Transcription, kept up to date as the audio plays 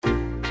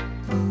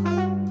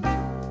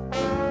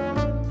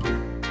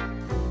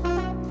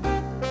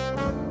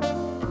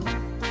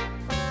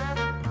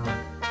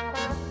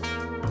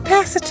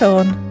pass it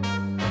on.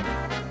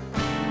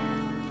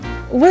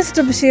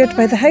 Wisdom shared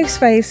by the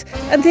housewives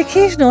and the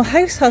occasional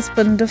house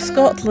husband of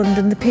Scotland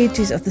in the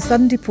pages of the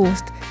Sunday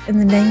Post in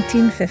the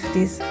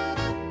 1950s.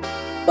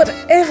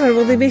 Whatever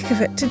will they make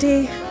of it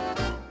today?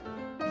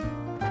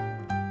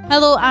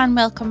 Hello and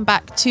welcome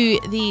back to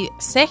the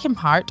second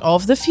part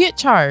of the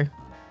future.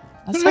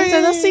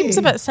 That seems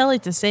a bit silly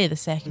to say, the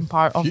second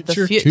part of the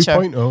future.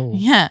 2.0.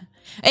 Yeah.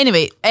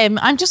 Anyway,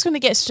 I'm just going to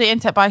get straight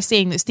into it by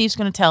saying that Steve's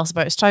going to tell us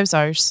about his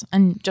trousers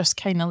and just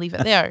kind of leave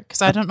it there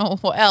because I don't know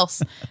what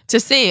else to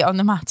say on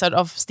the matter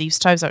of Steve's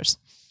trousers.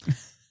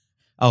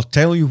 I'll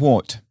tell you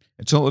what,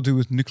 it's all to do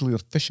with nuclear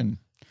fission.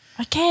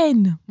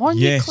 Again, more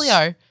Yes.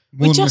 nuclear.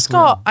 More We just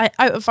nuclear. got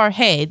out of our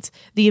head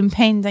the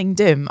impending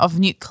doom of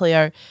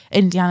nuclear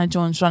Indiana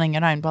Jones running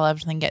around while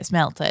everything gets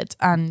melted.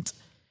 And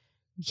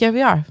here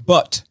we are.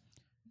 But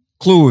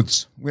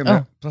clothes. Wait a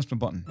minute. Press the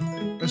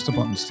button. Press the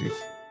button, Steve.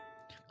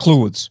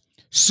 Clothes.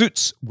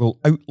 Suits will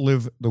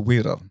outlive the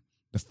wearer.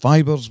 The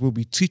fibres will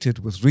be treated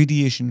with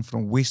radiation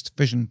from waste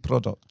fission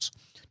products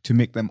to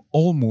make them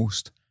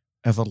almost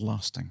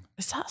everlasting.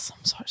 Is that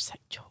some sort of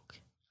sick joke?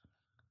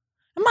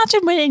 Imagine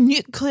wearing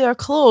nuclear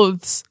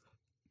clothes.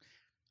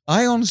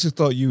 I honestly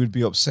thought you would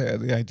be upset at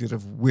the idea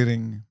of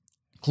wearing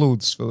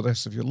clothes for the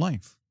rest of your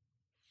life.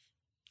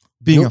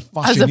 Being Nope. a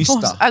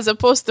fashionista. As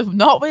opposed to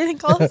not wearing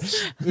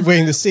clothes.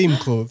 Wearing the same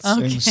clothes. Okay.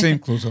 Wearing the same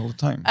clothes all the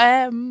time.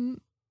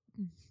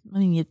 I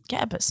mean, you'd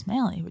get a bit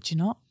smelly, would you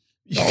not?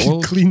 You well,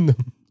 could clean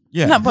them.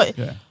 Yeah. No, but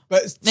yeah.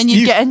 But then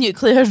you'd get a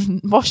nuclear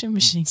washing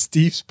machine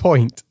Steve's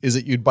point is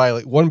that you'd buy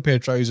like one pair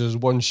of trousers,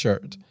 one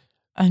shirt.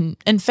 and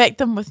infect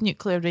them with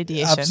nuclear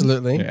radiation.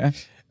 Absolutely. Yeah.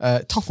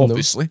 Toughen them.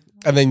 Obviously.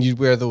 And then you'd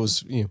wear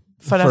those,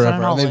 Forever and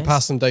and then always.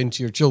 pass them down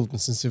to your children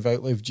since they've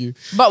outlived you.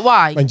 But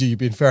why? Mind you, you've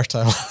been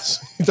fertile.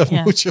 So you'd have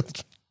Yeah. no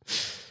children.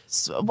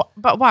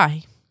 But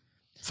why?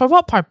 For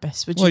what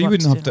purpose would you? Well, you want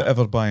wouldn't to have do to that?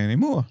 ever buy any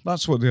more.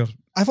 That's what they're...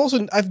 I've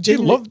They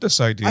loved this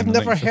idea. I've in the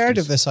never heard 1950s.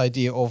 of this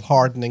idea of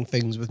hardening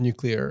things with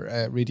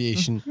nuclear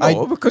radiation.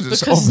 No, because it's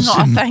Because it's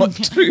obviously not a not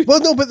thing. true.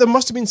 Well, no, but there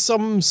must have been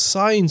some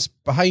science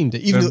behind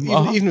it, even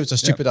if it's a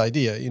stupid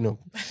idea,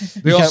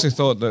 They also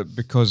thought that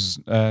because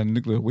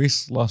nuclear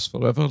waste lasts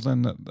forever,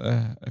 then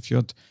that, if you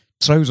had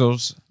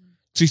trousers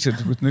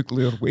treated with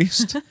nuclear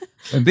waste,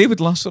 then they would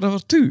last forever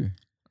too.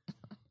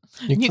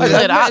 Nuclear I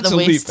admit at it's the a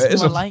leap, waste. it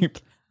is More a like. leap.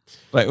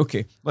 Right,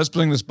 okay, let's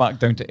bring this back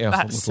down to earth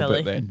That's a little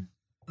silly. bit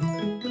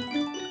then.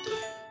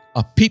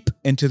 A peep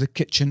into the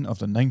kitchen of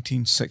the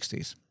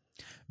 1960s.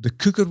 The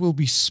cooker will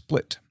be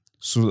split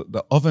so that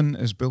the oven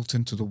is built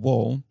into the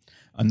wall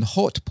and the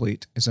hot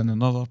plate is in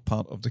another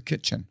part of the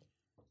kitchen.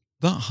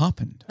 That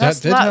happened. That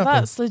did happen.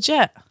 That's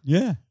legit.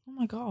 Yeah. Oh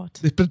my god.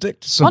 They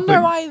predicted something.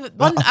 I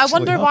actually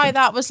wonder why happened.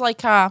 that was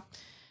like a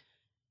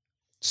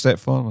Step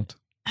forward.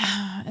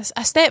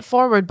 step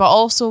forward, but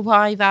also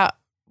why that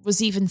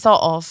was even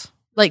thought of.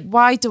 Like,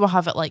 why do I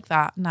have it like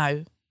that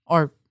now,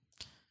 or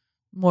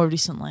more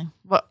recently?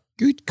 What?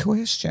 Good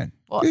question.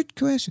 What? Good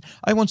question.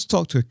 I once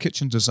talked to a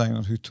kitchen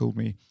designer who told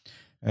me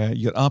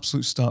your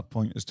absolute start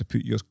point is to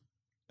put your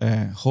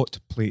hot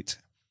plate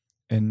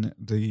in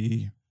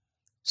the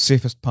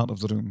safest part of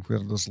the room where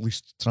there's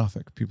least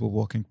traffic, people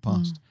walking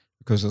past,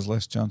 because there's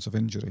less chance of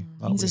injury.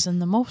 that Means way. it's in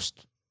the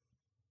most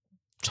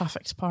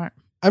trafficked part.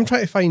 I'm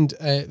trying to find,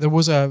 there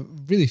was a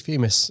really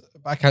famous,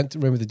 I can't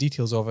remember the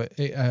details of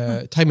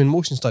it, time and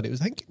motion study. I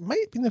think it might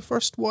have been the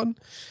first one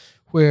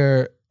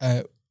where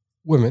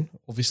women,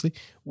 obviously,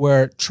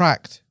 were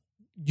tracked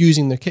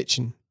using their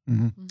kitchen.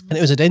 Mhm. And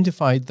it was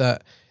identified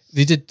that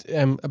they did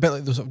a bit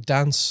like those sort of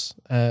dance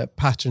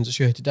patterns that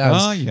show you how to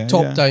dance,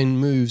 top-down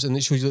moves, and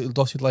it shows you little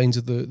dotted lines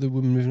of the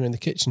women moving around the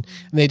kitchen.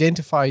 And they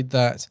identified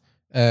that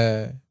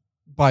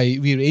by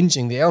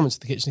rearranging the elements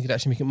of the kitchen, they could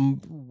actually make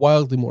it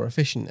wildly more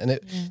efficient. And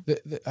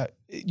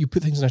you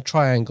put things in a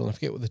triangle, and I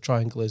forget what the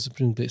triangle is.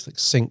 Presumably it's like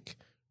sink,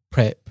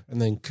 prep, and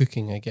then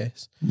cooking, I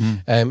guess.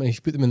 Mhm. And if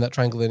you put them in that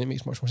triangle, then it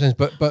makes much more sense.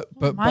 But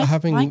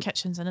having my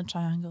kitchen's in a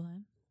triangle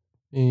then.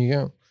 there you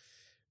go.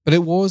 But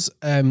it was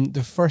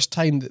the first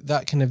time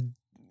that kind of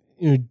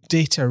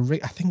data.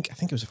 I think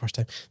it was the first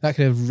time that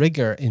kind of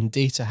rigor in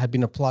data had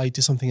been applied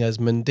to something as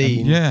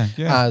mundane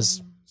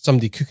as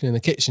somebody cooking in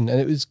the kitchen, and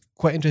it was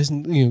quite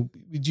interesting.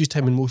 We'd use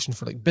time and motion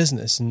for like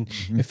business and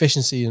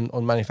efficiency and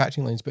on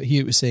manufacturing lines, but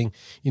here it was saying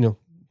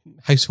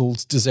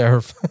households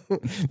deserve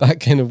that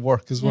kind of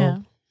work as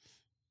well.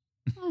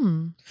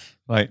 Yeah.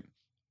 Right.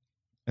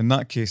 In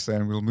that case,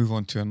 then we'll move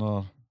on to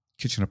another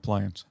kitchen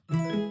appliance.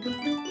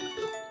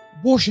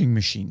 Washing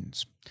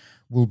machines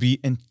will be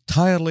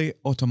entirely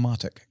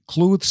automatic.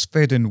 Clothes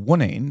fed in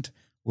one end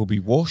will be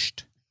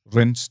washed,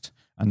 rinsed,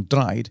 and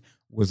dried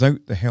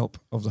without the help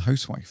of the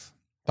housewife.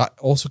 That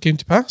also came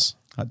to pass.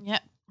 Yeah.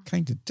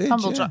 Kind of did,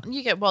 Tumble yeah.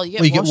 you get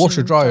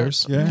washer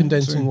dryers, Yeah,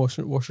 condensing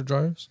true. washer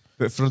dryers.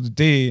 But for the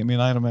day, I mean,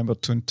 I remember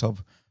twin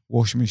tub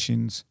washing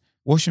machines.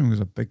 Washing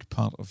was a big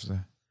part of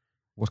the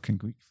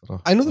working week for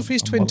a I know the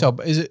phrase a twin mother.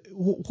 tub. Is it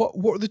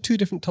what are the two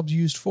different tubs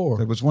used for?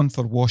 There was one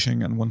for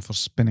washing and one for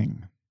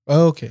spinning.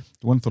 Oh, okay.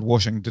 The one for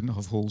washing didn't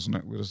have holes in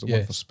it, whereas the one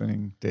Yeah. for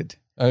spinning did.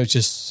 And it was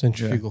just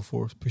centrifugal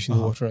force pushing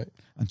the water out.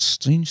 And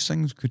strange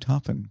things could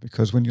happen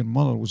because when your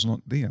mother was not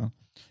there,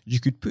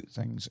 you could put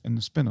things in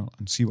the spinner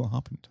and see what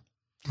happened.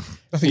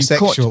 Nothing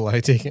sexual,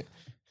 I take it.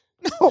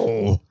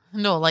 No.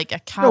 No, like a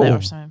carrot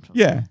or something.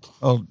 Probably. Yeah.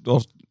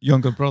 Or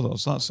younger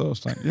brothers, that sort of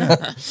thing.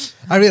 Yeah.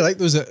 I really like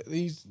those.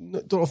 You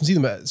don't often see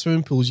them at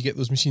swimming pools. You get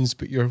those machines to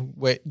put your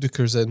wet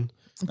dookers in.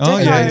 Oh,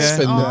 yeah.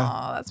 Spin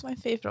that's my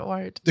favourite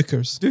word.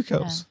 Dookers.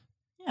 Dookers.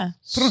 Yeah.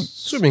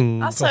 Swimming.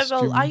 That's it.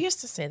 Well, I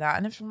used to say that,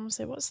 and everyone would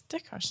say, "What's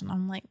dookers?" And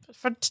I'm like,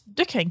 "For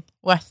dooking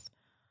with."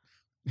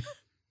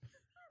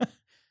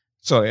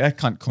 Sorry, I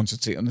can't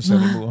concentrate on this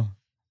anymore.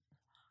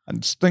 And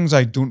it's things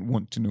I don't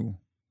want to know.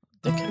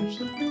 Dookers.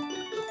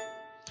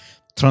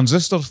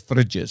 Transistor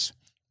fridges.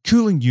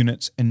 Cooling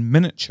units in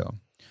miniature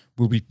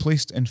will be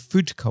placed in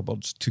food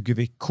cupboards to give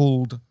a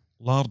cold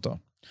larder.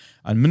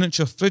 And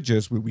miniature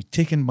fridges will be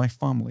taken by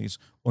families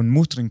on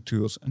motoring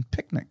tours and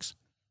picnics.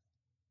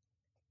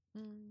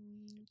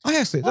 I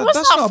actually, What was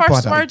that's that not a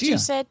first bad word idea. you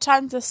said?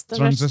 Transistor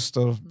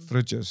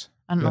fridges.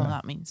 I don't know what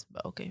that means,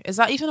 but okay. Is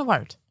that even a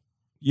word?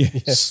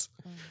 Yes.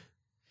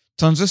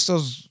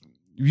 Transistors,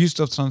 we used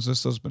to have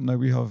transistors, but now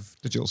we have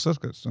digital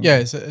circuits. Don't we?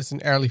 It's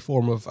an early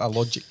form of a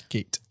logic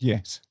gate.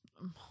 Yes.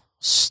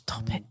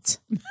 Stop it.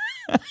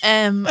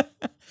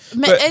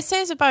 It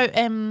says about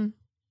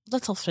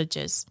little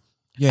fridges.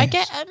 Yes. I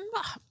get.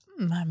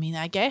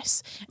 I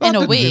guess That in a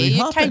didn't way, really you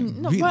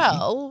happen, really.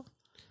 well,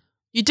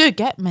 you do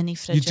get mini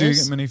fridges. You do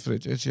get mini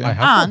fridges, yeah. I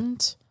have one.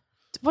 And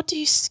what do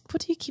you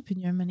keep in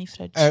your mini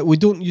fridge? We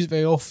don't use it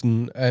very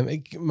often.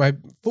 My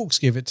folks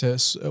gave it to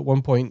us at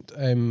one point.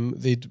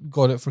 They'd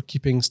got it for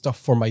keeping stuff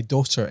for my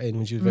daughter in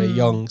when she was very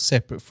young,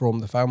 separate from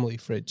the family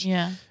fridge.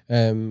 Yeah.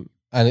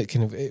 And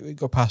it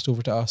got passed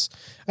over to us,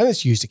 and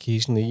it's used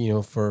occasionally.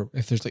 For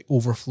if there's like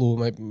overflow.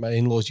 My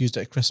in-laws used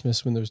it at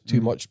Christmas when there was too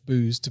much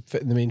booze to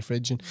fit in the main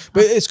fridge.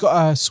 But it's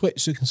got a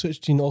switch, so it can switch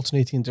between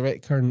alternating and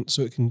direct current,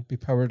 so it can be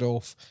powered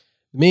off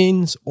the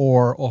mains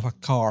or off a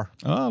car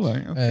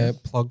Right. Okay.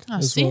 plug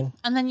as well.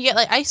 And then you get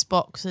like ice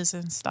boxes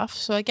and stuff.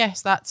 So I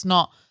guess that's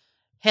not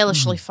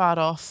hellishly far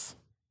off.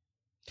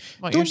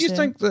 Don't you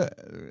think that,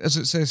 as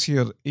it says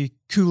here, a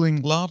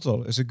cooling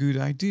larder is a good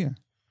idea?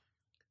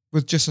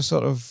 With just a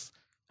sort of,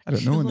 I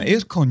don't know, an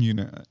aircon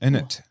unit in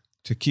it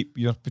to keep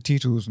your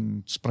potatoes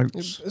and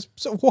sprouts. It's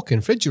sort of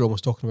walk-in fridge you're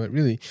almost talking about,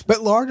 really.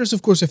 But larders,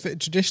 of course, if it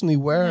traditionally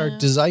were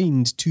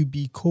designed to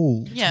be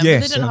cold. Yeah,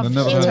 Yes, but they didn't and have they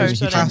never heaters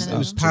had or heat. anything. It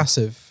was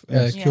passive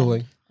Yeah.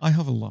 cooling. I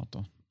have a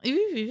larder.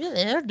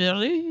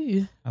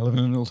 Ooh, I live in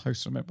an old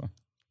house, remember?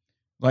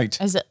 Right.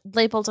 is it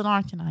labelled and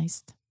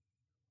organised?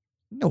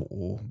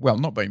 No. Well,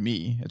 not by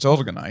me. It's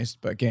organised,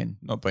 but again,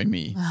 not by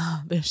me.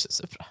 There's a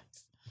surprise.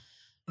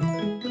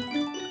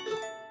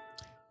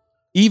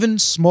 Even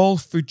small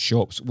food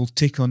shops will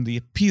take on the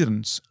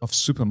appearance of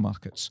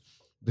supermarkets.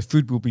 The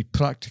food will be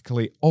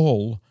practically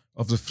all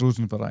of the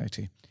frozen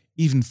variety,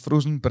 even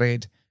frozen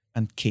bread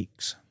and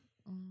cakes.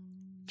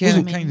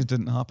 Again, it kind of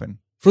didn't happen.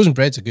 Frozen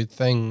bread's a good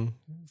thing.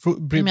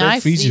 Bread I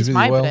freezes freeze really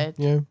my well. bread.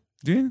 Yeah.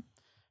 Do you?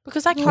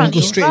 Because I Well, can't go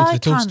eat. straight into the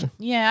toaster.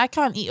 I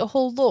can't eat a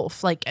whole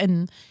loaf like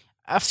in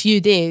a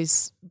few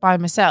days by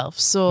myself.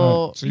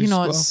 So, Right, so you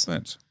know, split it's off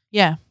bits.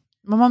 yeah.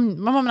 My mum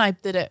and I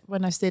did it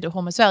when I stayed at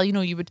home as well. You know,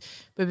 we would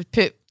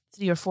put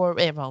 3 or 4,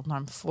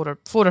 four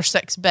or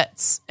 6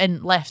 bits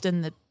left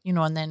in the,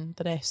 and then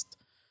the rest.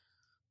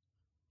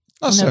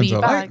 That in a sounds wee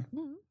all right. bag.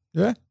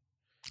 Yeah.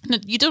 No,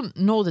 you don't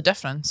know the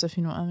difference, if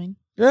you know what I mean.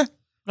 Yeah.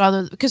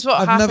 Rather, because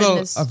what happened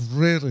is I've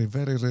very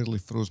rarely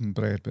frozen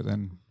bread, but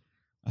then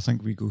I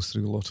think we go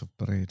through a lot of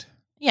bread.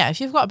 yeah, if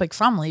you've got a big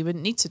family, you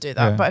wouldn't need to do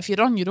that. Yeah. But if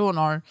you're on your own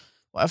or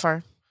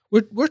whatever,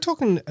 We're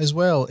talking as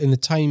well in the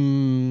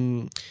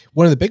time,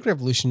 one of the big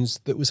revolutions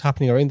that was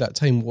happening around that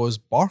time was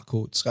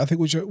barcodes. I think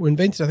which were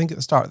invented, at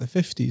the start of the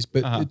 50s,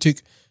 but it took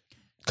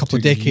a couple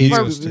of Took decades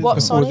years to- What,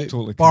 before sorry? the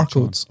Totally catch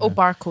on. barcodes.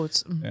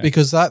 barcodes. Yeah.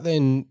 Because that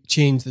then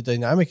changed the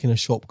dynamic in a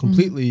shop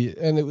completely,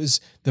 and it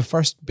was the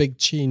first big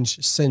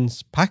change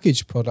since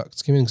packaged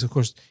products came in. Because of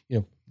course,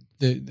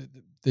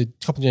 the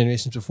couple of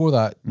generations before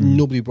that,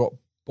 nobody bought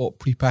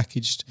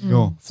prepackaged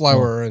No.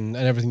 flour and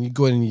everything. You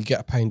go in and you get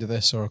a pound of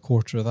this or a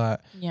quarter of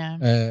that.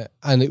 Yeah.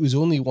 And it was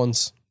only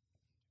once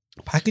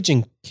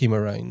packaging came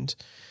around.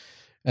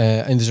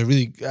 And there's a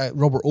really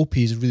Robert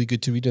Opie is really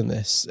good to read on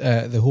this.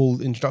 The whole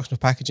introduction of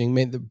packaging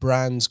meant that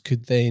brands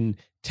could then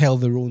tell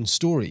their own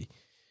story,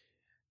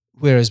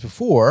 whereas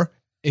before,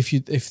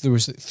 if there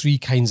was 3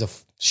 kinds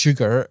of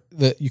sugar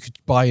that you could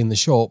buy in the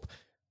shop,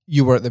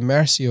 you were at the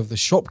mercy of the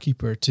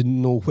shopkeeper to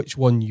know which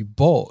one you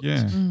bought.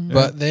 Yeah.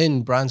 But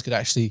then brands could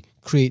actually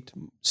create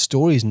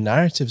stories,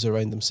 narratives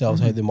around themselves,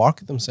 how they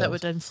market themselves. That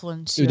would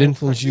influence. It would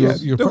influence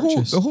your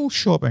purchase. The whole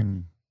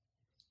shopping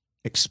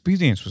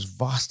experience was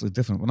vastly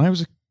different. When I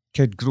was a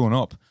kid growing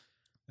up,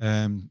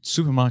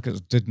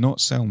 supermarkets did not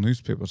sell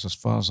newspapers as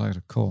far as I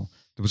recall.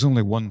 There was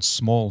only one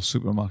small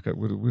supermarket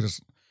where you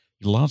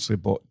largely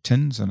bought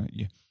tins in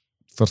it.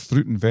 For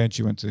fruit and veg,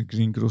 you went to the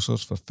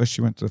greengrocers. For fish,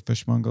 you went to the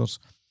fishmongers.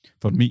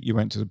 For meat, you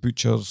went to the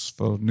butchers.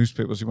 For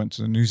newspapers, you went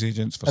to the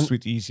newsagents. For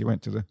sweeties, you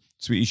went to the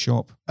sweetie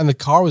shop. And the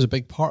car was a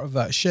big part of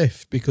that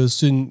shift because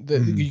soon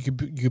you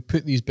could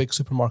put these big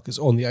supermarkets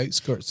on the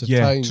outskirts of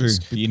towns. True.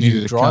 But you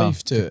needed to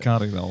drive to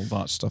carry all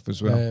that stuff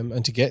as well.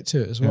 and to get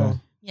to it as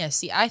well. Yeah,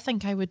 see, I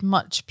think I would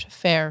much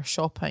prefer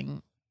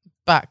shopping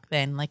back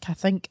then. Like, I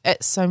think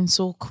it sounds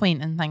so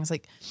quaint and things.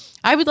 Like,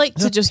 I would like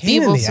to just be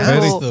able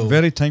to go.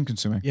 Very time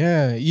consuming.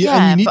 Yeah, and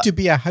you need to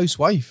be a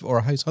housewife or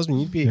a house husband.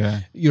 You need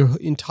to be your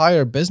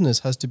entire business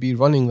has to be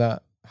running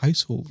that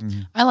household.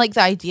 I like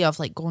the idea of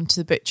like going to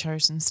the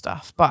butchers and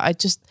stuff,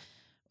 but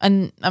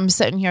and I'm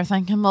sitting here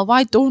thinking, well,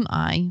 why don't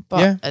I?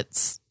 But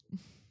it's.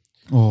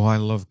 Oh, I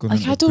love going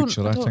like, to the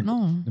butcher. I think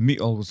know. The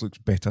meat always looks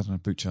better than a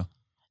butcher.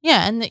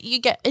 Yeah, and you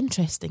get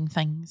interesting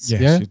things.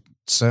 Yes, you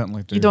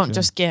certainly do. You don't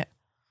just get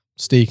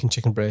steak and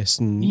chicken breast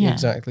and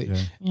exactly.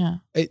 Yeah.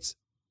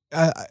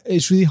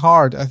 It's really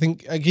hard. I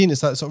think again,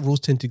 it's that sort of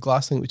rose tinted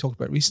glass thing that we talked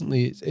about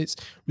recently. It's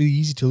really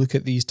easy to look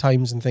at these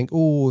times and think,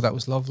 oh, that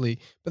was lovely,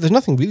 but there's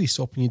nothing really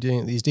stopping you doing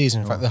it these days.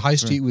 And in fact, the high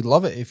street would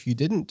love it if you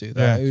didn't do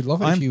that. It would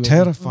love it if you. I'm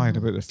terrified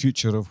about the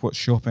future of what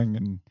shopping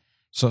and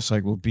such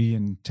like will be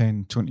in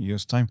 10, 20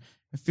 years' time.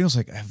 It feels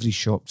like every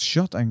shop's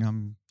shutting.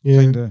 I'm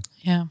kind of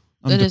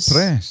I'm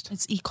depressed.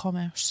 It's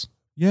e-commerce.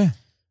 Yeah.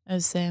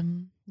 Is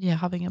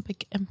having a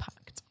big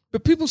impact.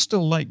 But people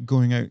still like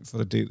going out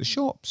for a day at the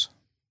shops.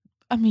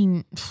 I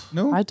mean,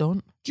 no, I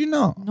don't. Do you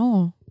not?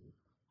 No.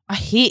 I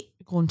hate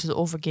going to the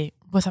Overgate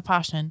with a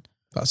passion.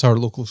 That's our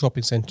local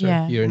shopping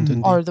centre here in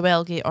Dundee. Or the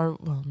Wellgate,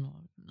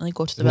 I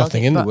go to the Wellgate.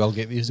 Nothing in the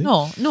Wellgate these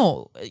days.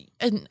 No.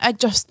 And I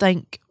just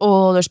think,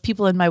 there's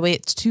people in my way,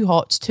 it's too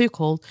hot, it's too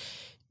cold.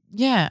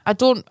 Yeah, I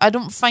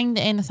don't find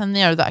anything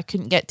there that I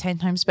couldn't get 10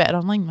 times better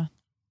online with.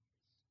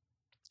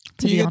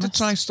 You get to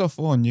try stuff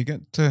on. You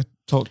get to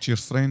talk to your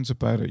friends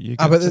about it.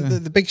 But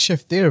the big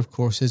shift there, of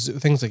course, is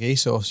things like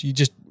ASOS. You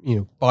just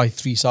buy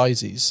 3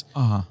 sizes.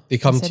 They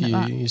come to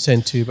you. You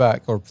send 2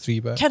 back or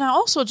 3 back. Can I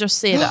also just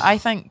say that I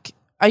think?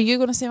 Are you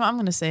going to say what I'm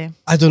going to say?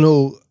 I don't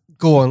know.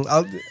 Go on.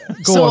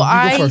 So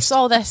I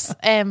saw this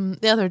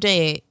the other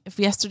day,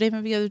 yesterday,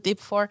 maybe the other day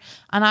before,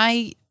 and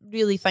I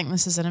really think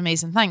this is an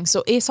amazing thing.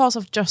 So ASOS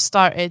have just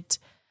started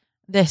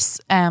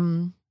this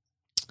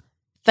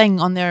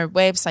thing on their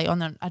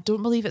website, I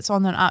don't believe it's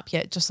on their app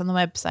yet, just on the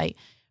website,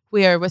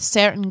 where with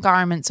certain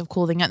garments of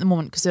clothing at the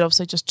moment, because they're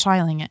obviously just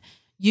trialing it,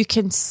 you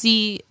can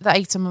see the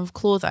item of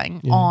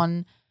clothing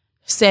on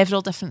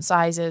several different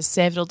sizes,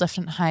 several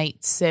different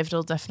heights,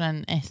 several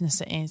different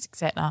ethnicities,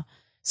 etc.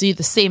 So you have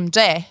the same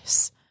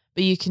dress,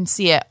 but you can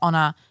see it on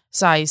a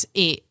size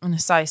 8 and a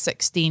size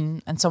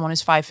 16, and someone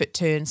who's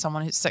 5'2" and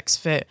someone who's 6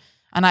 foot.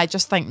 And I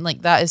just think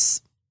like that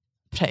is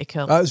pretty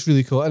cool. That's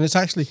really cool. And it's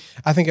actually,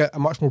 I think, a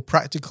much more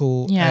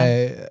practical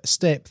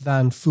step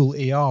than full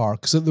AR,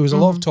 because there was a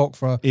lot of talk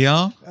for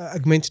AR?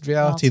 Augmented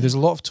reality. There's a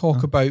lot of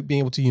talk about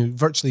being able to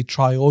virtually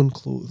try on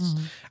clothes.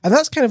 And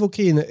that's kind of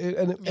okay, and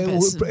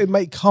it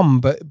might come,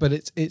 but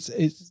it's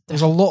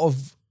there's a lot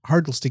of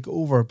hurdles to go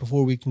over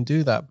before we can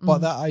do that.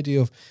 But that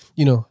idea of,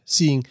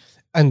 seeing,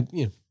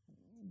 and,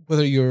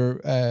 whether you're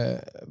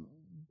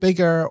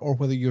bigger or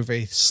whether you're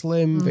very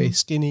slim, very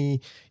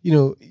skinny,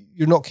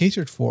 you're not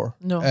catered for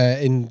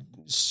in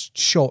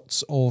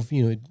shots of,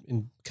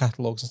 in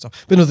catalogs and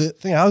stuff. But no, the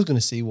thing I was going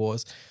to say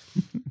was,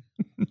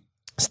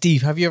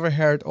 Steve, have you ever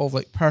heard of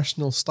like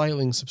personal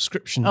styling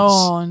subscriptions?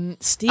 Oh,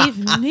 Steve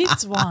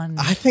needs one.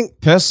 I think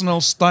personal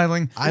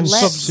styling. I'm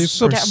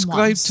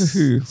subscribe to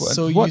who?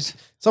 What?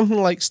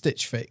 Something like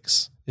Stitch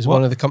Fix is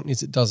one of the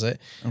companies that does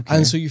it. Okay.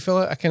 And so you fill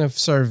out a kind of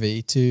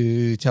survey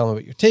to tell them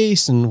about your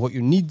taste and what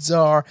your needs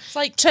are. It's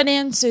like Trini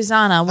and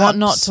Susanna, what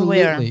not to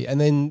wear.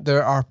 And then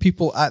there are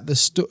people at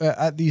the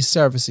at these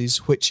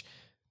services which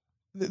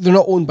they're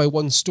not owned by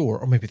one store,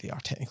 or maybe they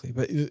are technically,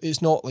 but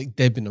it's not like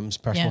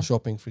Debenhams personal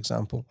shopping, for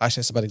example.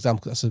 Actually, that's a bad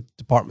example. That's a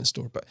department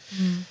store, but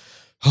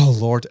oh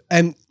Lord.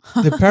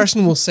 The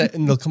person will sit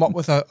and they'll come up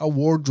with a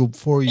wardrobe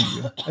for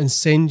you and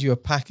send you a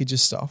package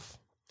of stuff.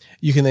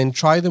 You can then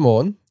try them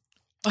on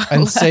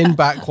and send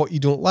back what you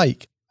don't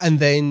like. And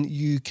then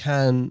you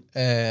can,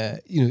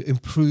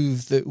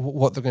 improve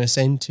what they're going to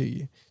send to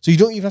you. So you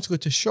don't even have to go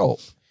to shop.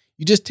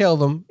 You just tell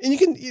them, and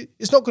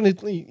it's not going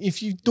to,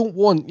 if you don't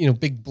want,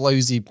 big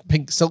blousy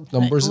pink silk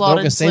numbers, they're not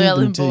going to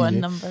send them to you.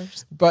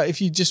 Numbers. But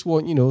if you just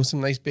want, some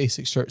nice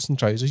basic shirts and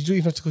trousers, you don't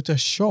even have to go to a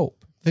shop.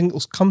 I think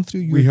it'll come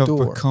through your door.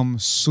 We have become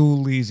so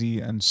lazy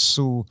and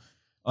so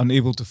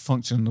unable to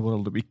function in the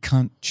world that we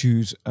can't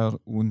choose our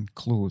own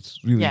clothes,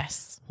 really.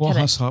 Yes. What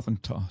has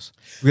happened to us?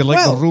 We're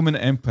like the Roman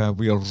Empire.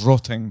 We are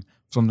rotting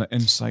from the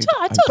inside.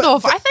 I don't know.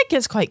 I think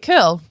it's quite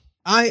cool.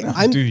 I've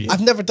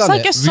never done it.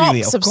 It's like a sock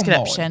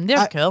subscription.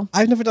 They're cool.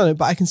 I've never done it,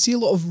 but I can see a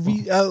lot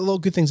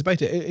of good things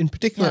about it. In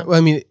particular, well,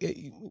 I mean,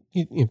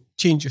 you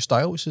change your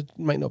style, which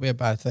might not be a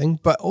bad thing,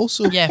 but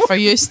also for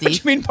you, Steve.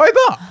 What do you mean by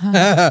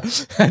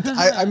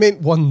that? I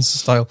meant one's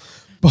style,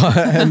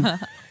 but.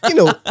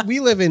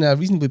 We live in a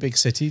reasonably big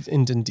city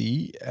in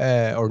Dundee,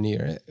 or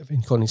near it,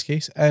 in Connie's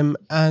case,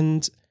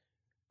 and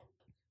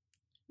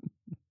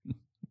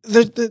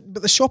But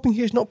the shopping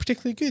here is not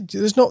particularly good.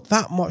 There's not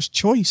that much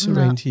choice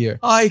around here.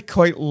 I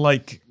quite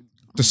like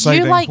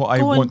deciding what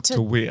I want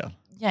to wear.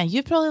 Yeah,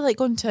 you probably like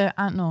going to,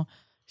 I don't know,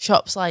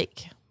 shops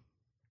like,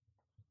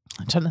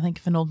 I'm trying to think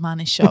of an old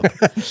man's shop,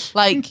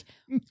 like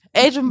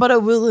Edinburgh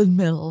Woolen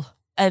Mill.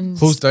 And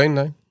closed down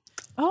now.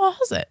 Oh,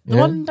 has it? The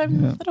one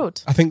down the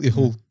road? I think the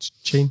whole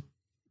chain.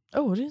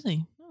 Oh,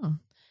 really? Oh.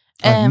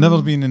 I've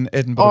never been in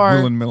Edinburgh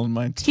Woolen Mill in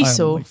my entire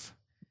Tiso. life.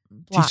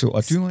 Tiso.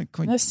 I do like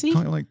quite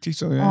like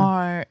Tiso, yeah.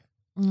 Or,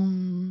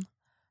 I'm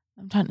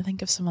trying to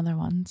think of some other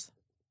ones.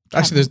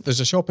 Actually, there's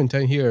a shop in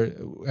town here,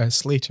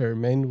 Slater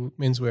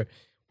Menswear,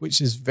 which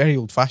is very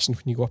old-fashioned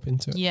when you go up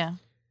into it. Yeah.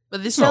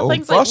 But they sell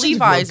things like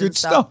Levi's and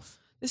stuff.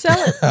 They sell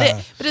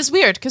it. But it's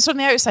weird because from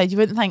the outside you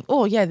wouldn't think,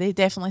 oh yeah, they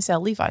definitely sell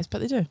Levi's,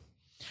 but they do.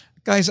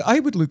 Guys, I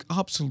would look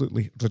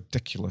absolutely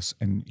ridiculous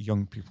in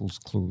young people's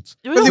clothes.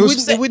 But they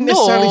wouldn't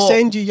necessarily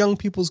send you young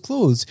people's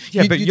clothes.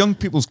 Yeah, but young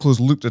people's clothes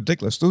look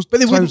ridiculous. Those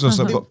trousers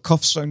have got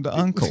cuffs around the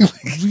ankle.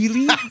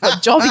 Really?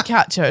 Jobby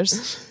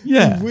catchers.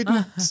 Yeah.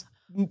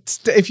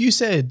 If you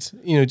said,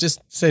 just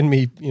send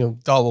me,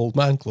 dull old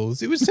man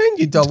clothes, it would send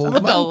you dull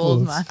old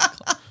man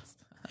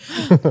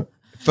clothes.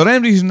 For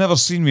anybody who's never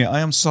seen me, I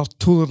am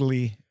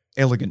sartorially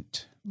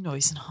elegant. No,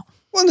 he's not.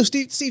 Well, no,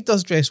 Steve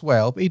does dress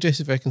well, but he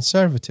dresses very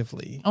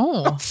conservatively.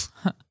 Oh.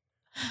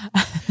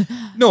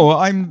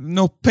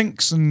 No,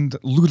 pinks and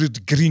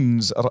lurid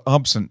greens are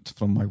absent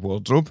from my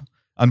wardrobe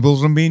and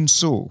will remain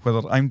so,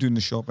 whether I'm doing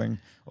the shopping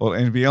or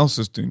anybody else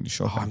is doing the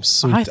shopping. I'm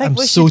so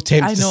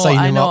tempted to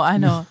sign him up. I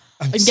know.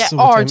 Ask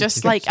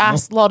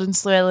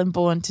Lawrence Llewellyn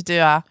Bowen to do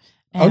a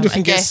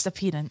guest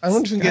appearance. I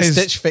wonder if we can get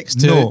Stitch Fix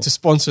to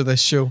sponsor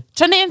this show.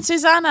 Trinity and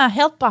Susanna,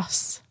 help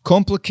us.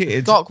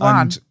 Complicated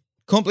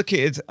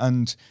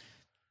and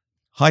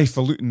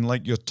highfalutin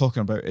like you're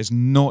talking about is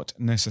not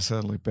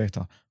necessarily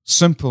better.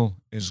 Simple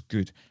is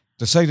good.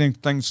 Deciding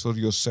things for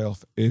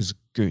yourself is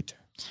good.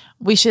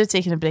 We should have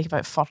taken a break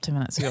about 40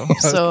 minutes ago.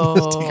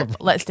 So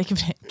let's take a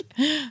break.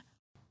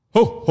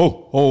 Ho,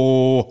 ho,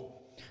 ho.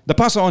 The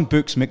Pass It On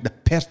books make the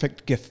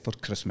perfect gift for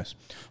Christmas,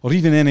 or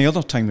even any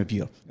other time of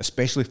year,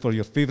 especially for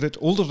your favourite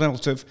older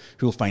relative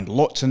who'll find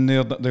lots in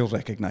there that they'll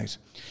recognise.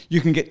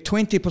 You can get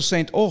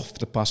 20% off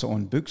the Pass It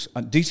On books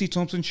at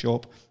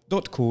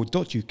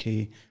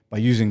dcthompsonshop.co.uk by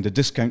using the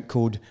discount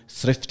code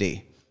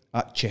THRIFTY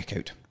at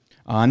checkout.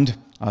 And,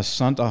 as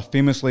Santa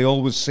famously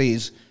always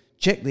says,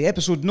 check the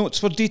episode notes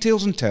for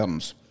details and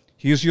terms.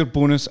 Here's your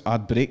bonus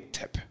ad break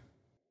tip.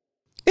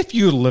 If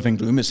your living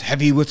room is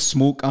heavy with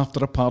smoke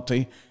after a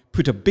party,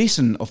 put a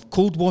basin of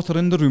cold water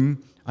in the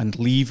room and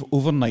leave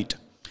overnight.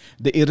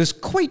 The air is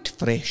quite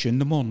fresh in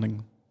the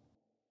morning.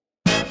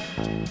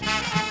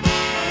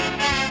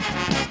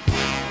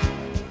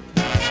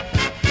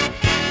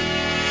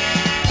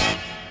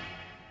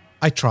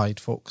 I tried,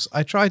 folks.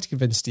 I tried to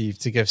convince Steve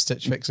to give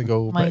Stitch Fix a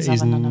go, but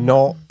he's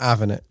not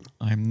having it.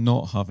 I'm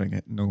not having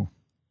it, no.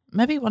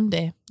 Maybe one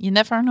day. You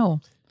never know.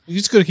 You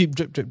just got to keep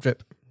drip, drip,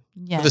 drip.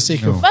 Yeah. For the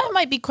sake of... But it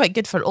might be quite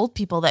good for old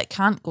people that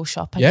can't go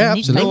shopping. Yeah,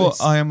 absolutely. No,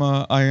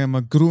 I am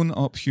a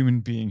grown-up human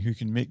being who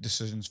can make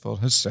decisions for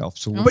himself.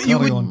 So but you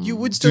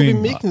would still be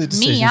making the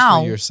decisions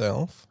for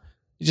yourself.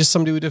 Just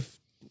somebody would have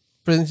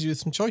presented you with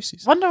some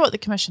choices. Wonder what the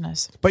commission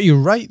is. But you're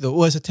right, though.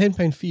 Oh, it's a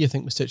 £10 fee, I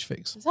think, with Stitch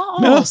Fix. Is that all?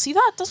 No. See,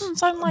 that doesn't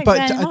sound like very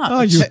much.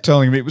 Oh, you're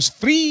telling me it was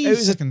free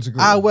seconds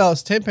ago. Well,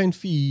 it's a £10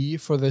 fee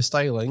for the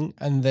styling,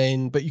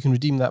 but you can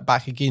redeem that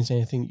back against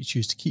anything you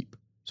choose to keep.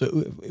 So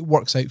it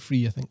works out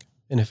free, I think,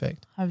 in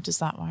effect. How does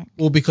that work?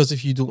 Well, because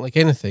if you don't like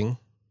anything,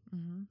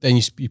 then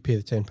you pay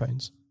the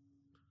 £10.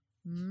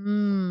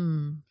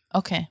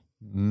 Okay.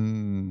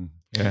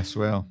 Yes,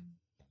 well.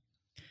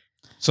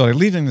 Sorry,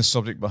 leaving the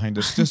subject behind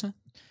us. Just,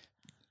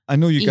 I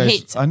know you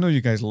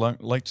guys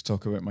like to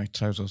talk about my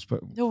trousers,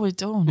 but no, we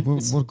don't.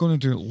 We're going to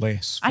do it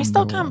less. I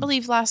still can't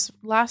believe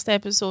last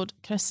episode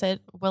Chris said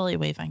willy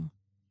waving.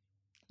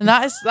 And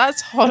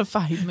that's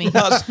horrified me.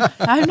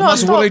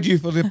 That's worried you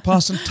for the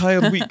past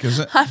entire week, is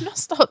it? I've not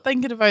stopped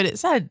thinking about it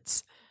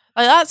since.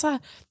 Like that's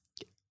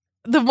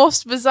the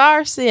most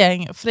bizarre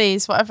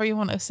phrase, whatever you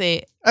want to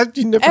say. Have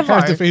you never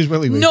heard the phrase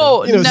willy waving?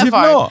 No, never. You've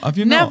not? Have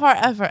you not?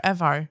 Never,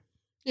 ever.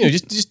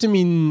 Just to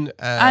mean...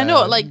 I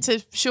know, like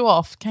to show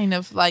off, kind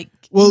of like...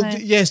 Well,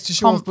 yes, to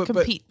show off, but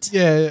compete.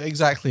 Yeah,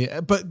 exactly.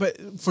 But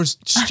for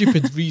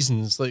stupid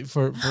reasons, like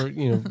for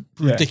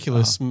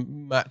ridiculous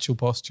macho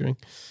posturing.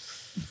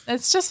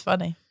 It's just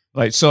funny.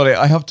 Right, sorry,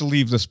 I have to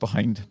leave this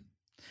behind.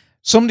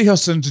 Somebody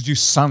has to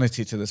introduce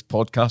sanity to this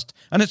podcast,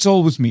 and it's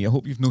always me. I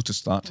hope you've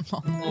noticed that.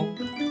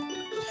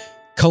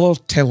 Colour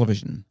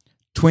television,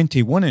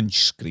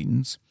 21-inch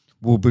screens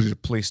will be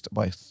replaced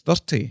by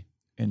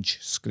 30-inch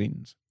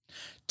screens.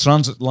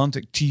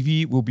 Transatlantic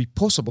TV will be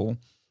possible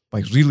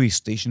by relay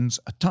stations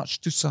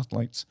attached to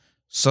satellites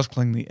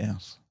circling the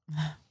Earth.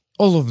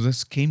 All of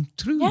this came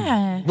true.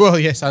 Yeah. Well,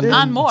 yes,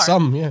 and more.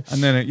 Some, yeah.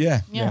 And then,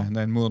 and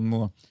then more and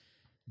more.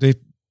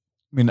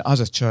 As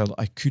a child,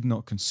 I could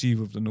not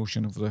conceive of the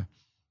notion of the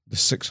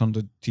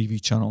 600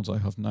 TV channels I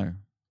have now.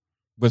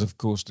 With, of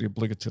course, the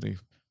obligatory,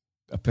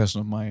 a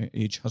person of my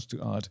age has to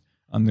add,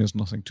 and there's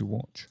nothing to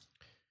watch.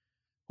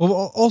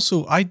 Well,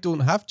 also, I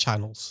don't have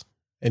channels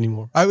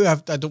anymore. I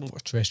don't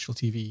watch terrestrial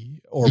TV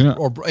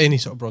or any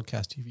sort of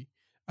broadcast TV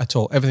at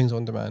all. Everything's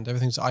on demand.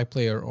 Everything's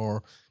iPlayer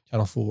or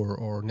Channel 4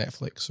 or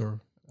Netflix or.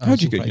 How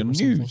do you get your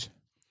news?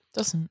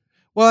 Doesn't.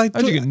 Well,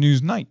 how do you get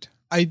Newsnight?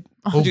 I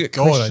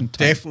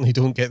definitely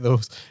don't get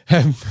those.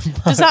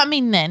 Does that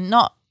mean then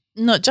not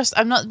just?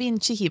 I'm not being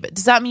cheeky, but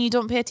does that mean you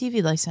don't pay a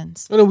TV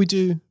license? Oh, no, we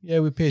do. Yeah,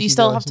 we pay. You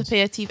still have to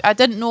pay a TV. I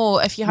didn't know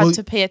if you had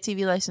to pay a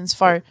TV license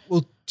for.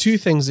 Well, two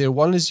things there.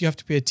 One is you have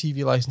to pay a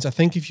TV license. I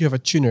think if you have a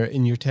tuner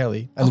in your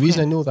telly, and the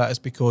reason I know that is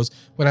because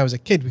when I was a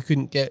kid, we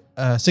couldn't get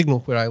a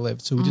signal where I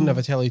lived, so we didn't have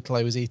a telly till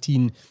I was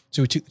 18.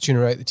 So we took the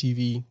tuner out the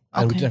TV,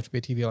 and we didn't have to pay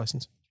a TV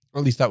license. Or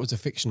at least that was the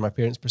fiction my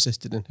parents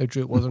persisted in. How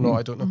true it was or not,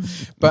 I don't know.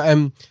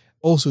 But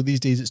also these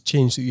days it's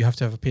changed, so you have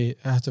to have a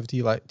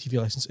TV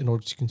license in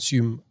order to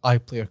consume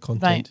iPlayer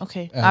content. Right.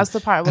 Okay. That's the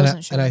part I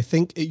wasn't sure. And I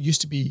think it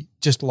used to be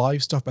just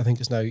live stuff, but I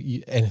think it's now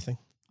anything.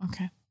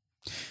 Okay.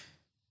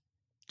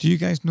 Do you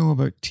guys know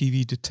about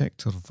TV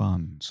detector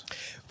vans?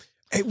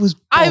 It was.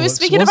 I was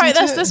speaking about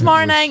this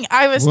morning.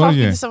 I was talking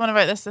to someone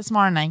about this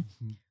morning.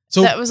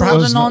 So that was a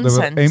lot of nonsense.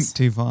 They were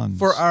empty vans.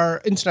 For our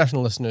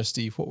international listeners,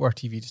 Steve, what were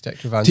TV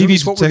detector vans?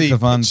 TV detector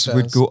vans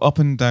would go up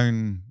and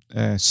down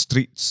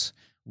streets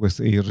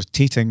with a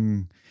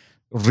rotating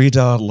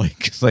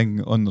radar-like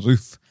thing on the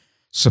roof,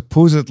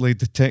 supposedly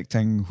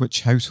detecting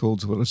which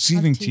households were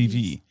receiving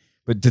TV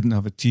but didn't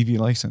have a TV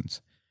license.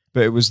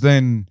 But it was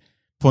then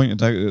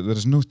pointed out that there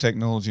is no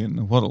technology in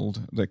the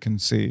world that can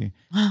say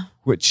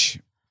which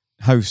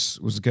house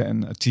was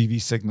getting a TV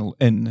signal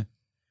in.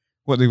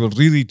 What they were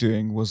really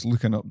doing was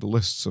looking up the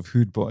lists of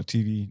who'd bought a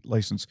TV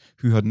license,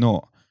 who had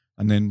not,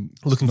 and then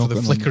looking for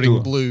the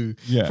flickering blue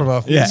from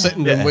a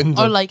sitting room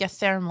window. Or like a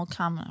thermal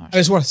camera. And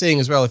it's worth saying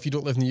as well, if you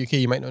don't live in the UK,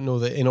 you might not know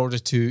that in order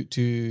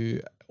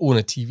to own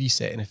a TV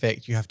set, in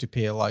effect, you have to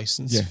pay a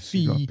license fee.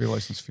 You got to pay a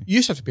license fee. You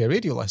used to have to pay a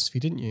radio license fee,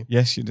 didn't you?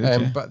 Yes, you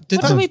did. But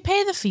what do we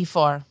pay the fee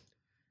for?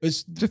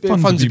 It's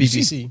funds the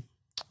BBC.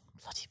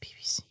 Bloody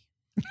BBC.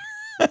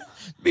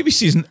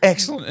 BBC is an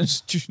excellent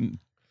institution.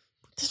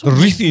 The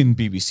Ruthian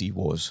BBC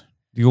was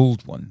the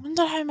old one. I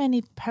wonder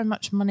how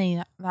much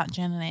money that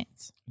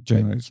generates.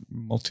 Generates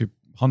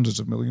hundreds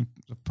of millions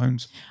of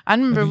pounds. I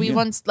remember we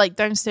once, like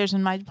downstairs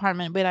in my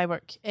department where I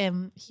work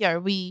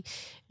here, we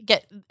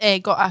got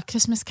a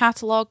Christmas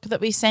catalogue that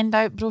we send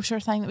out,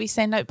 brochure thing that we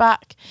send out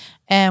back.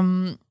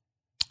 And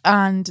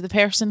the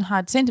person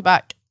had sent it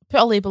back, put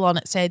a label on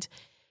it, said,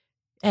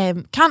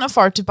 can't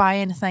afford to buy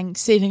anything,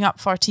 saving up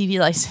for a TV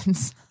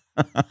license.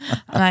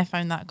 And I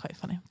found that quite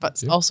funny,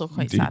 but also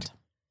quite sad.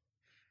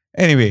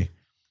 Anyway,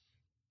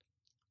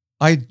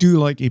 I do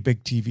like a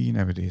big TV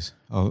nowadays.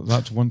 Oh,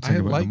 that's one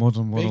thing about the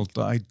modern world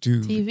that I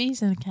do.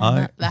 TVs in a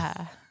can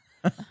there.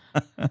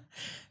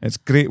 It's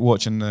great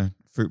watching the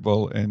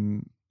football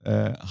in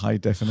high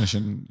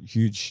definition,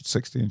 huge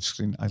 60-inch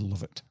screen. I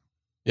love it.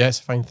 Yeah, it's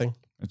a fine thing.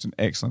 It's an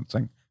excellent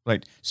thing.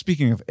 Right,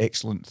 speaking of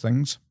excellent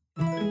things,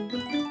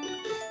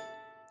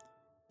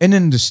 in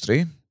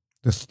industry,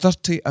 the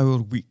 30-hour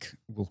week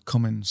will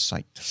come in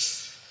sight.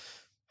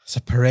 It's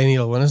a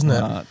perennial one, isn't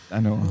it? I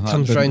know. It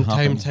comes around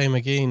time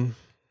again.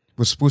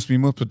 We're supposed to be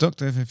more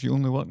productive if you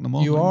only work in the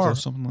mornings or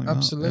something like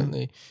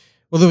absolutely. that.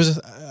 Yeah. Well, there was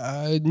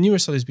a newer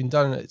study's been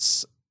done, and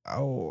it's I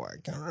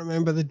can't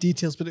remember the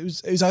details, but it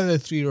was either a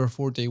 3 or a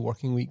 4 day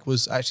working week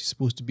was actually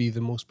supposed to be the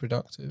most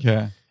productive.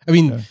 Yeah. I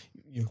mean,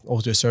 you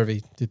always do a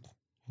survey to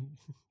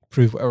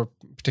prove whatever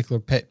particular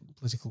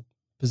political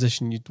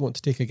position you'd want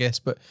to take, I guess,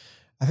 but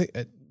I think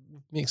it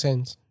makes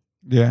sense.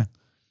 Yeah.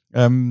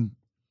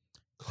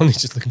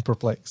 Connie's just looking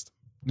perplexed.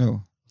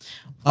 No.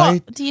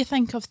 What do you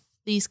think of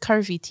these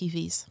curvy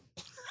TVs?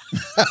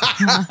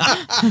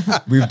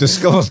 We've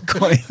discovered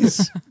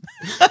Connie's.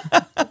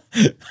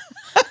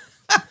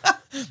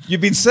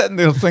 You've been sitting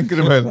there thinking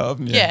about that,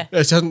 haven't you? Yeah. I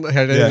hadn't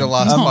heard any of the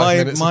last 5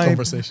 minutes of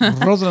conversation.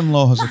 My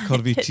brother-in-law has a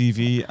curvy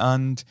TV,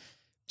 and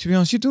to be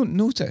honest, you don't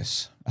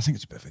notice. I think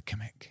it's a bit of a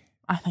gimmick.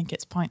 I think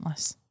it's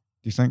pointless.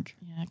 Do you think?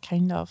 Yeah,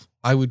 kind of.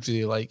 I would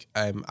really like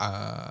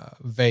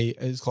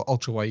it's called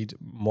ultra-wide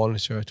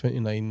monitor, a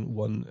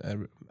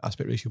 29:1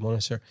 aspect ratio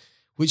monitor,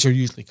 which are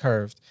usually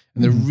curved,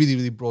 and they're really,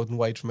 really broad and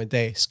wide from my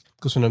desk,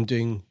 because when I'm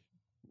doing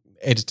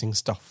editing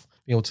stuff,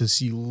 being able to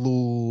see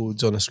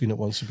loads on a screen at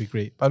once would be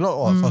great. But I'm not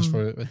all that fussed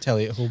for a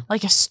telly at home.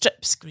 Like a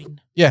strip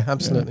screen. Yeah,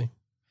 absolutely. Yeah.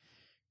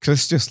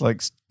 Chris just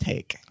likes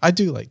tech. I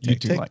do like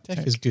tech.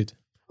 Tech is good.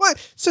 What?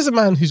 Says a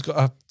man who's got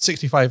a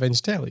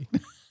 65-inch telly.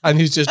 And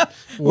who's just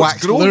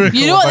waxed lyrical.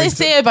 You know what they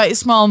say about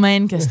small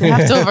men, because they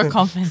have to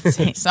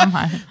overcompensate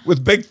somehow.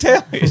 With big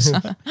tellies.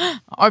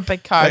 Or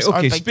big cars, or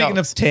big speaking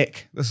dogs. of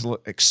tech, this will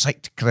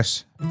excite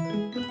Chris.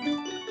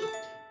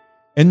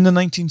 In the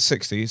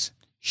 1960s,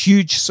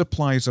 huge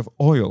supplies of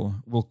oil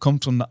will come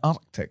from the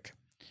Arctic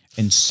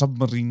in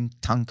submarine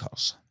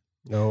tankers.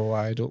 No,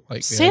 I don't like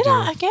the Say idea.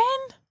 that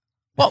again?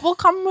 What will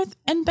come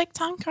in big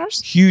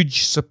tankers?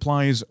 Huge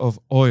supplies of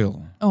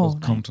oil will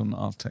come from the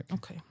Arctic.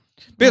 Okay.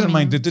 Bear in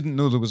mind, they didn't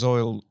know there was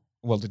oil.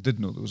 Well, they did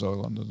know there was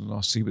oil under the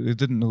North Sea, but they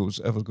didn't know it was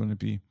ever going to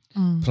be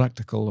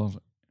practical or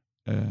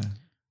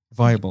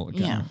viable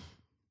again. Yeah.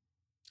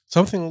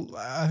 Something,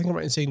 I think I'm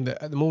right in saying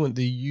that at the moment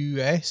the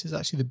US is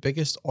actually the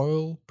biggest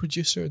oil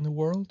producer in the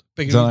world,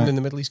 bigger even than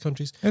the Middle East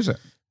countries. Is it?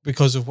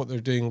 Because of what they're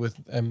doing with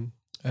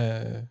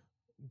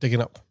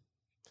digging up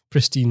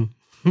pristine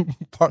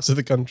parts of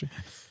the country.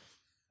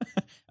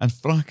 And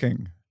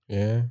fracking.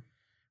 Yeah.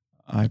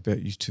 I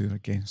bet you two are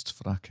against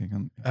fracking,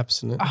 aren't you?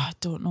 Absolutely. I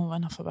don't know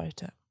enough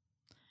about it.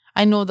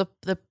 I know the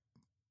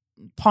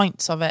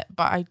points of it,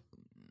 but I...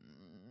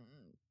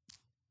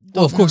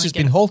 Well, of course, it's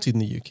been halted in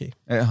the UK.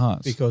 It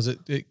has. Because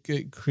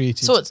it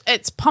created... So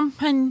it's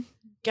pumping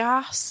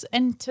gas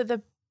into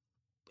the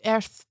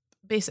earth,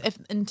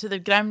 into the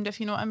ground, if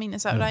you know what I mean.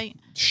 Is that right?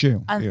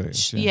 Shale.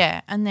 And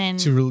yeah, and then...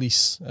 To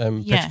release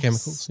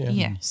petrochemicals. Yeah.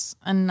 Yes,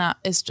 and that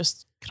is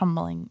just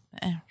crumbling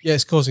the earth. Yeah,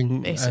 it's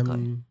causing...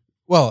 basically.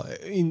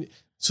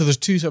 So there's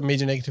two sort of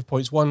major negative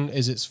points. One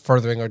is it's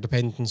furthering our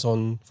dependence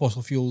on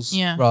fossil fuels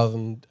rather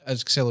than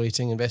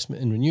accelerating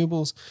investment in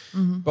renewables.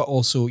 Mm-hmm. But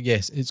also,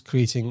 yes, it's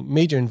creating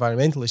major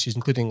environmental issues,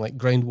 including like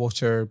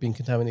groundwater being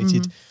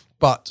contaminated,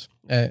 but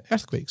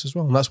earthquakes as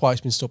well. And that's why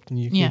it's been stopped in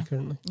the UK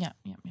currently. Yeah.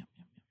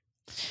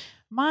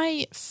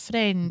 My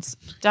friend's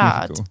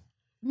dad...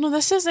 No,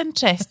 this is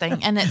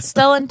interesting, and it's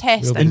still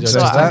interesting. So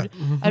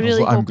I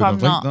really hope I'm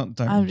not...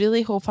 I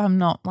really hope I'm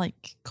not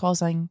like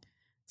causing...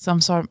 some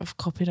sort of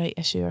copyright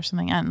issue or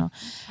something, I don't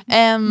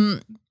know.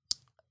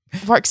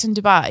 Works in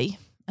Dubai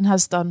and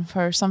has done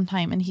for some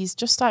time, and he's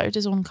just started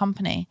his own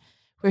company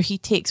where he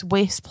takes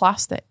waste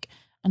plastic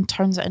and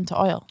turns it into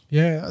oil.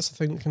 Yeah, that's a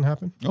thing that can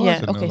happen. So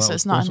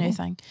it's not a new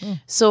thing. Oh.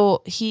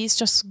 So he's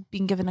just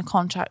been given a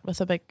contract with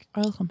a big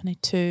oil company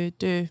to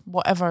do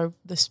whatever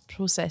this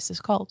process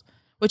is called,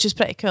 which is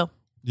pretty cool.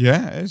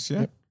 Yeah, it is,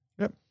 Yep.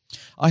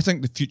 I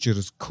think the future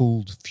is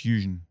cold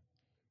fusion.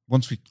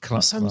 Once we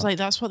crack sounds like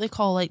that's what they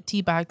call like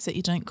tea bags that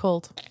you drink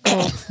cold.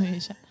 God,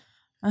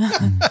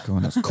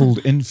 it's cold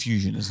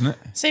infusion, isn't it?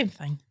 Same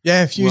thing.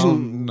 Yeah,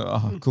 fusion.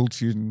 Well, cold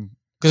fusion.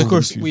 Because of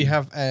course we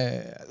have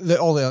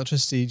all the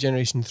electricity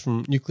generation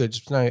from nuclear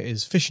just now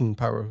is fission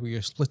power, where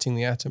you're splitting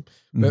the atom.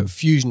 But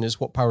fusion is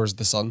what powers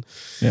the sun.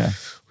 Yeah,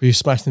 where you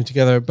smash them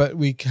together. But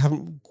we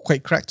haven't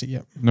quite cracked it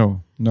yet.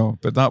 No.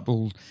 But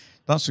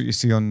that's what you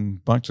see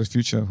on Back to the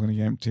Future when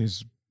he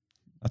empties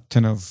a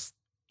tin of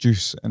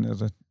juice into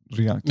the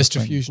reactor.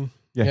 Mr. Fusion.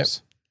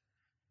 Yes.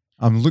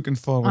 Yep. I'm looking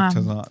forward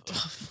to that.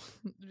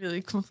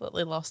 Really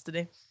completely lost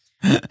today.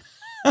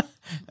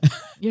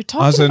 You're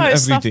talking about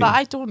stuff that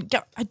I don't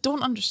get. I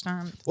don't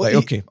understand. Well,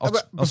 okay,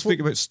 I'll speak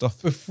about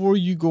stuff. Before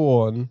you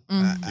go on,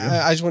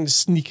 I just want to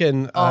sneak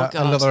in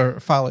another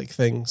phallic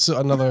thing. So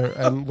another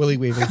willy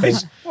waving thing.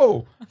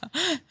 Whoa.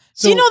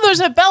 So you know there's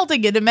a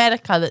building in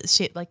America that's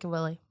shaped like a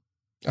willy?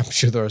 I'm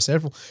sure there are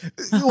several.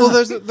 Well,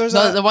 there's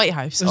the White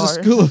House. There's a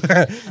school of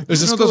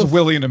there's a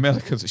willy in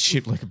America that's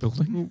shaped like a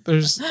building.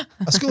 There's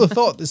a school of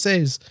thought that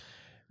says.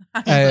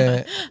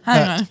 Hang on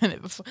a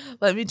minute.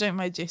 Let me drink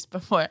my juice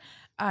before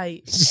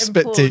I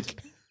spit take.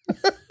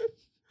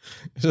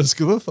 There's a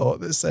school of thought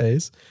that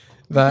says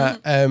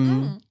that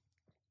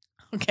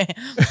okay.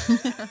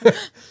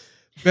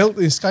 built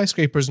these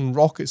skyscrapers and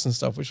rockets and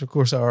stuff, which of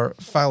course are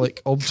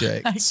phallic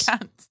objects. I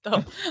can't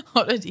stop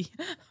already.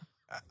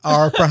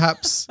 Are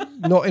perhaps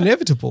not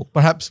inevitable.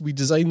 Perhaps we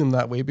design them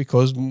that way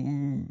because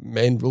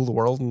men rule the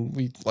world and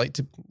we like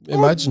to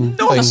imagine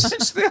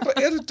things. They're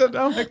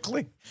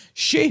aerodynamically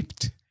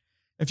shaped.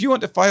 If you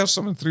want to fire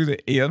someone through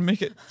the air,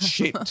 make it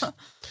shaped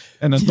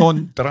in a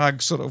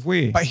non-drag sort of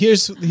way. But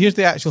here's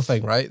the actual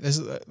thing, right?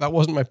 That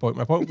wasn't my point.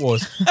 My point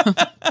was...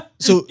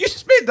 So you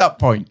just made that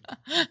point.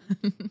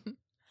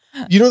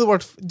 You know the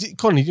word...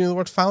 Connie, do you know the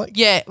word phallic?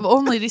 Yeah,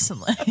 only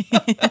recently.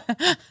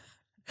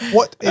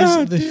 What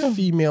is the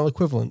female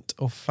equivalent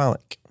of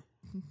phallic?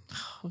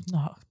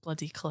 Not a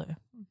bloody clue.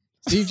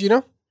 Steve, do you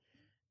know?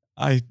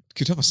 I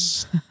could have a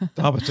stab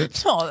at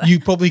it. You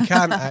probably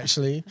can,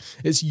 actually.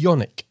 It's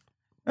yonic.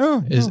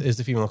 Is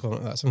the female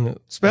equivalent of that. Something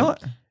that, spell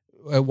it?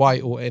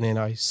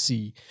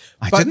 YONNIC.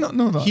 I did not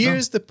know that.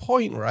 Here's the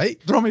point,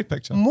 right? Draw me a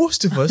picture.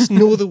 Most of us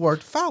know the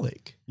word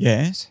phallic.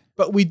 Yes.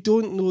 But we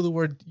don't know the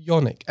word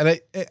yonic.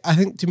 And I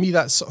think to me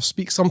that sort of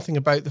speaks something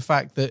about the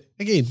fact that,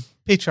 again,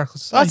 patriarchal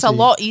society. That's a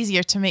lot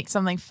easier to make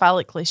something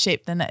phallically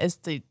shaped than it is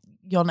to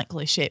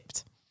yonically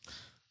shaped.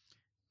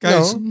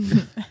 Guys.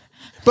 No.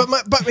 but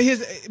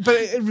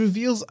it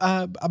reveals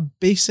a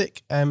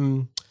basic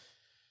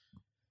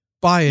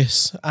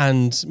bias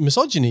and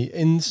misogyny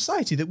in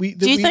society that we.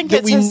 Do you think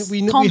it's as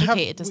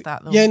complicated as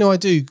that though? Yeah, no, I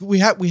do. We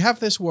have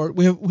this word.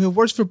 We have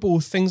words for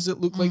both things that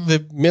look like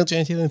the male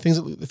genitalia and things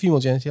that look like the female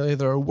genitalia.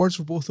 There are words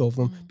for both of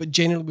them, but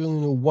generally we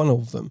only know one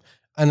of them.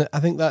 And I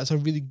think that's a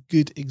really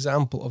good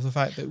example of the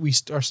fact that we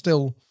are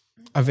still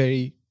a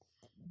very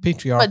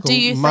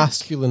patriarchal,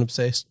 masculine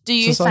obsessed Do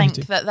you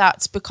society. think that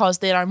that's because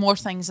there are more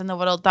things in the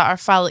world that are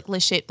phallically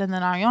shaped than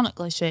that are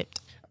ionically shaped?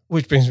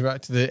 Which brings me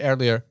back to the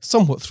earlier,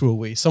 somewhat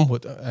throwaway,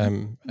 somewhat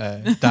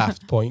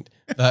daft point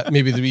that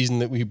maybe the reason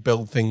that we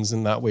build things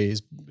in that way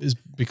is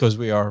because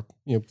we are,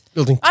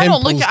 building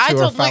temples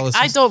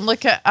I don't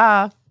look at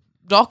a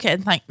rocket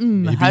and think,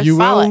 maybe how you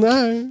phallic. will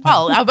now.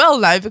 Well, I will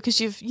now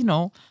because you've,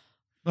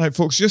 Right,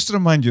 folks, just to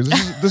remind you,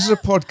 this is a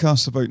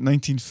podcast about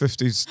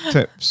 1950s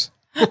tips.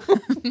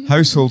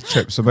 Household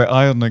tips about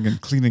ironing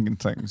and cleaning and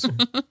things.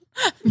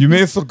 You may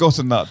have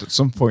forgotten that at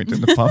some point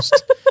in the past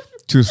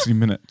 2 or 3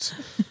 minutes.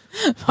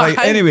 Right,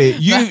 anyway,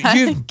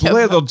 you've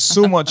blathered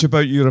so much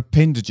about your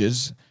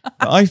appendages that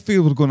I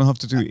feel we're going to have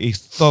to do a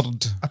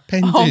third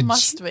appendage. Oh,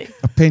 must we?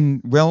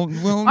 Well,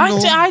 no.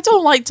 I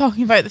don't like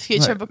talking about the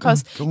future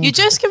because you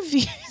just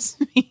confuse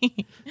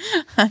me.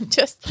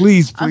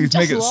 Please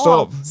make it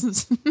stop.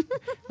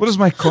 What does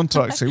my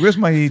contract say? Where's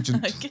my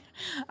agent?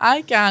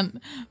 I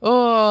can't.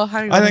 Oh,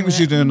 hang on. I think we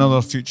should do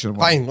another future one.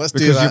 Fine, let's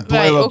do that.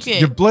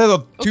 You've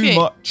blathered too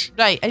much.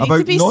 Right, I need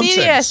to be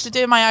serious to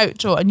do my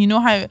outro, and you know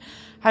how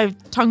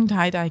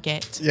tongue-tied I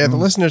get. Yeah, the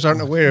listeners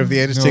aren't aware of the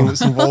editing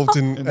that's involved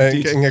in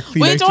getting a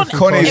clean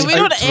outro. We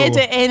don't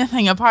edit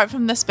anything apart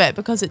from this bit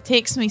because it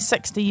takes me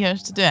 60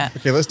 years to do it.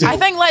 Okay, let's do it. I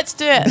think let's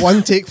do it.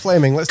 One take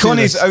Fleming. Let's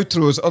Connie's do this.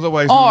 outros,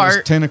 otherwise known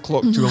as 10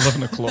 o'clock to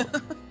 11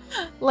 o'clock.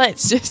 I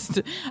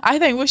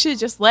think we should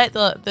just let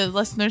the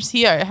listeners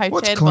hear how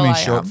What's terrible Connie I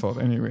short am.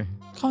 for, anyway?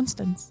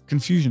 Constance.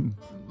 Confusion.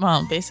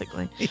 Well,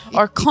 basically.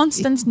 Or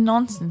Constance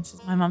Nonsense,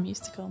 as my mum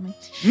used to call me.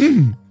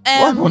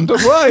 I wonder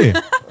why.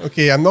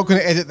 Okay, I'm not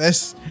going to edit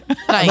this. Right.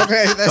 I'm not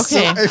going to edit this.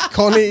 Okay. So if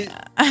Connie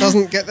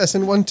doesn't get this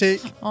in one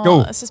take,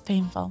 go. This is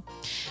painful.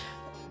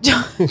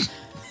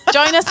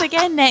 Join us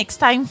again next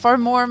time for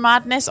more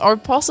madness or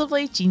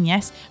possibly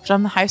genius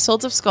from the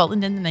households of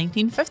Scotland in the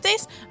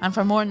 1950s and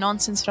for more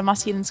nonsense from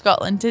us here in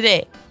Scotland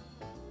today.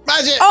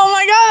 Magic! Oh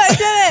my god, I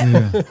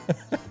did it!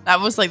 Yeah.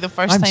 That was like the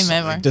first time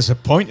ever. I'm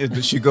disappointed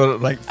that she got it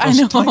right first I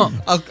know.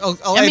 time. I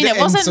mean, it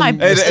wasn't my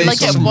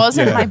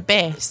my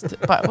best,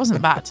 but it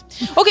wasn't bad.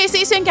 Okay, see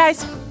you soon,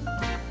 guys.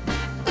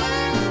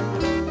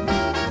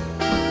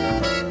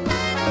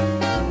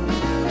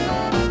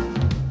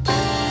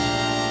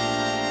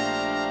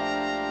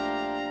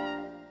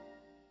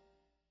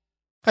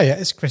 Hiya,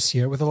 it's Chris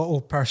here with a little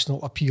personal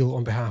appeal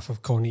on behalf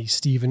of Connie,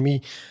 Steve and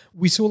me.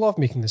 We so love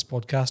making this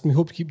podcast and we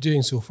hope to keep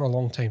doing so for a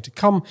long time to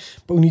come,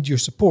 but we need your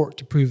support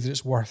to prove that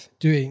it's worth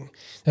doing.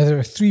 Now, there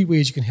are 3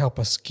 ways you can help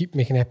us keep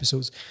making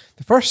episodes.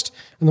 The first,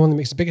 and the one that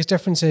makes the biggest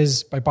difference,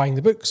 is by buying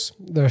the books.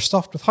 They're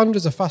stuffed with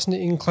hundreds of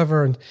fascinating,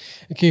 clever and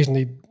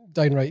occasionally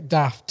downright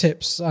daft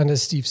tips, and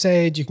as Steve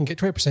said, you can get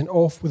 20%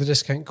 off with a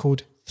discount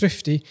code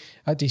THRIFTY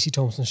at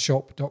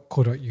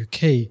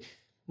dcthompsonshop.co.uk.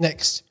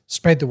 Next,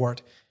 spread the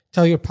word.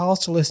 Tell your pals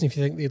to listen if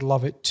you think they'd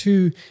love it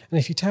too. And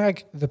if you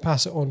tag the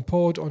Pass It On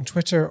Pod on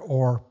Twitter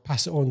or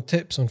Pass It On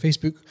Tips on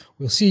Facebook,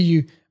 we'll see you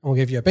and we'll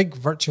give you a big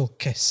virtual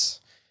kiss.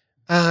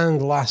 And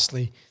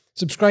lastly,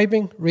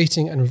 subscribing,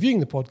 rating and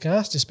reviewing the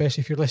podcast, especially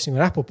if you're listening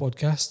on Apple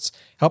Podcasts,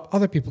 help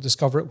other people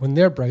discover it when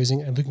they're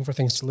browsing and looking for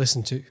things to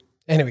listen to.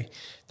 Anyway,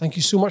 thank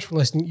you so much for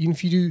listening. Even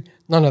if you do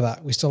none of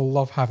that, we still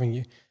love having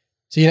you.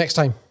 See you next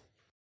time.